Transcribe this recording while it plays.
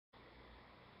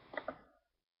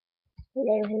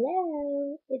Hello,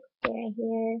 hello. It's Sarah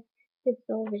here, the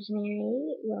Soul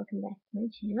Visionary. Welcome back to my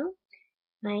channel.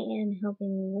 I am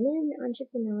helping women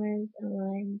entrepreneurs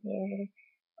align their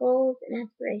goals and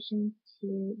aspirations to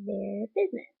their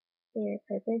business, their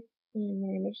purpose, and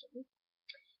their mission.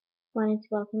 Wanted to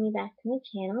welcome you back to my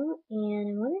channel, and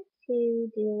I wanted to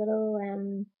do a little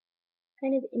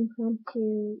kind of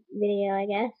impromptu video, I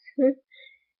guess.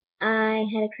 I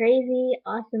had a crazy,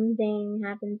 awesome thing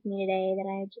happen to me today that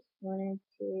I just wanted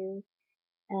to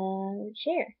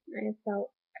share. I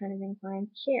felt kind of inclined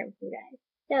to share with you guys.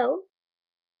 So,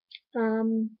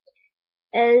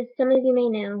 as some of you may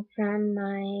know from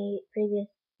my previous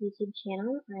YouTube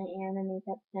channel, I am a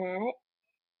makeup fanatic,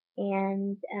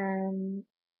 and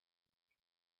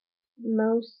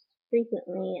most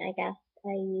frequently, I guess,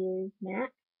 I use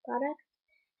MAC products.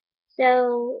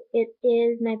 So it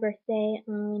is my birthday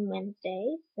on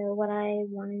Wednesday. So what I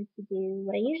wanted to do,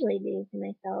 what I usually do for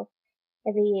myself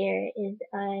every year is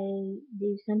I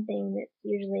do something that's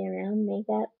usually around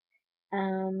makeup,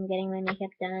 getting my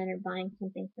makeup done or buying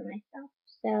something for myself.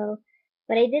 So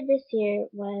what I did this year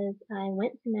was I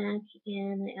went to MAC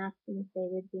and I asked them if they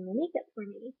would do my makeup for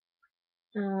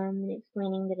me,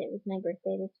 explaining that it was my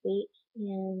birthday this week.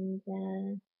 And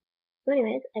so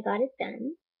anyways, I got it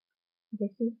done.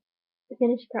 This is the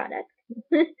finished product.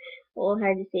 A little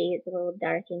hard to see, it's a little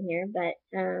dark in here, but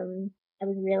I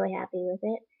was really happy with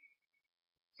it.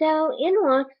 So in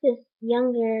walks this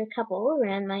younger couple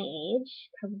around my age,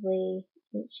 probably, I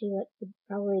think she would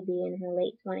probably be in her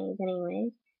late 20s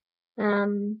anyways.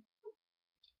 Um,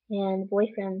 and the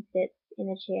boyfriend sits in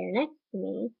a chair next to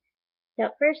me. So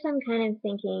at first I'm kind of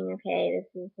thinking, okay,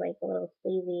 this is like a little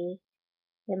sleazy.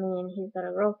 I mean, he's got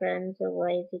a girlfriend, so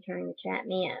why is he trying to chat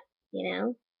me up, you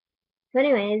know? So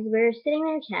anyways, we're sitting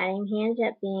there chatting. He ended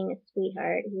up being a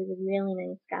sweetheart. He was a really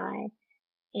nice guy.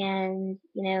 And,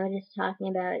 just talking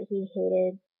about he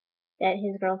hated that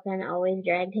his girlfriend always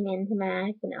dragged him into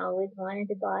Mac and always wanted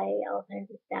to buy all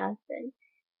kinds of stuff. And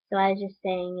so I was just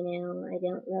saying, I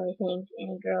don't really think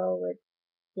any girl would,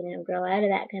 grow out of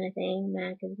that kind of thing.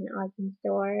 Mac is an awesome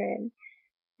store, and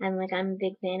I'm a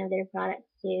big fan of their products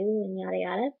too, and yada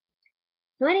yada.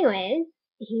 So, anyways,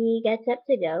 he gets up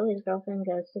to go. His girlfriend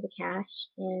goes to the cash,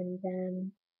 and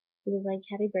he was like,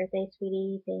 "Happy birthday,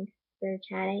 sweetie. Thanks for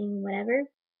chatting, whatever."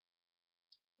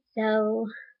 So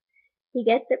he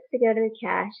gets up to go to the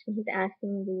cash, and he's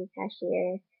asking the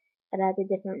cashier about the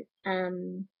different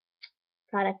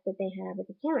products that they have at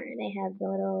the counter. They have the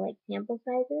little like sample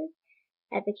sizes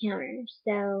at the counter.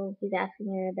 So he's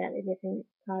asking her about the different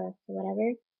products or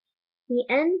whatever. He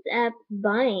ends up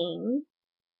buying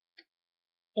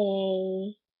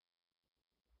a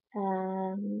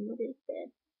what is this?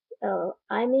 Oh,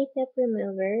 eye makeup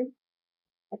remover,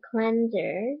 a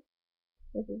cleanser.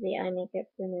 This is the eye makeup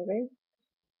remover,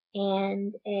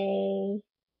 and a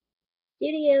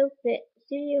Studio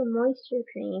Moisture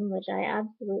Cream, which I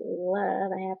absolutely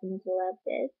love. I happen to love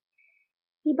this.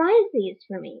 He buys these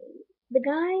for me. The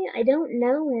guy, I don't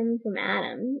know him from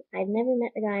Adam. I've never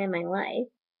met the guy in my life.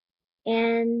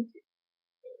 And,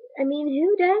 I mean,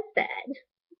 who does that?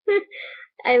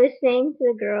 I was saying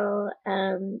to the girl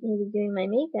who was doing my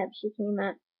makeup, she came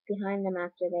up behind them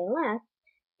after they left,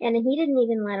 and he didn't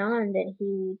even let on that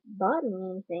he bought me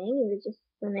anything. It was just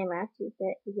when they left, he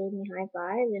gave me a high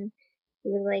five, and he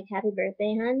was like, "Happy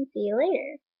birthday, hon. See you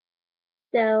later."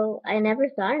 So I never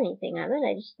thought anything of it.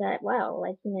 I just thought, wow,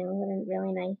 what a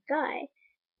really nice guy.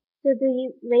 So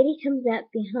the lady comes up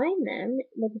behind them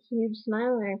with a huge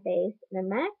smile on her face and a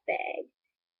Mac bag.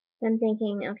 So I'm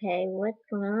thinking, okay, what's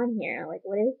going on here? Like,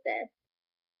 what is this?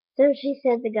 So she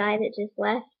said the guy that just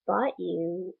left bought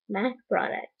you Mac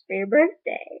products for your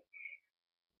birthday.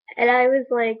 And I was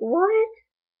like, what?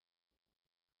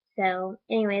 So,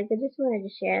 anyways, I just wanted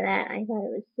to share that. I thought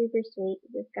it was super sweet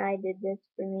that this guy did this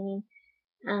for me.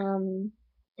 Um,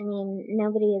 I mean,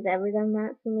 nobody has ever done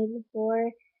that for me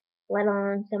before, let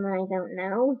alone someone I don't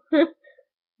know.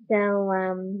 So,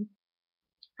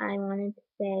 I wanted to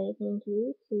say thank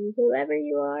you to whoever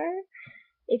you are,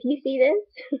 if you see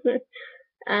this.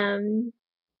 um,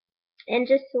 and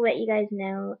just to let you guys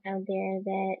know out there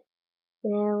that,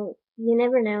 you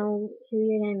never know who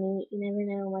you're gonna meet, you never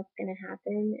know what's gonna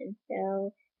happen, and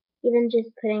so even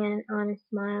just putting on a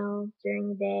smile during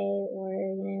the day,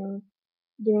 or,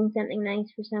 doing something nice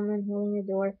for someone, holding the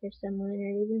door for someone, or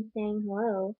even saying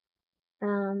hello,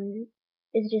 um,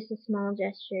 is just a small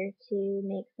gesture to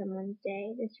make someone's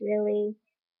day. This really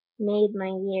made my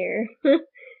year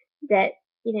that,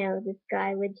 this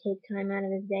guy would take time out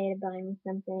of his day to buy me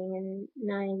something and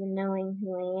not even knowing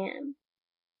who I am.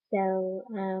 So,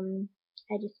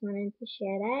 I just wanted to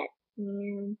share that,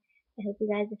 and I hope you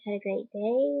guys have had a great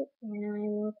day, and I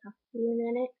will talk to you in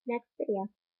the next video.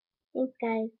 Thanks,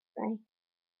 guys.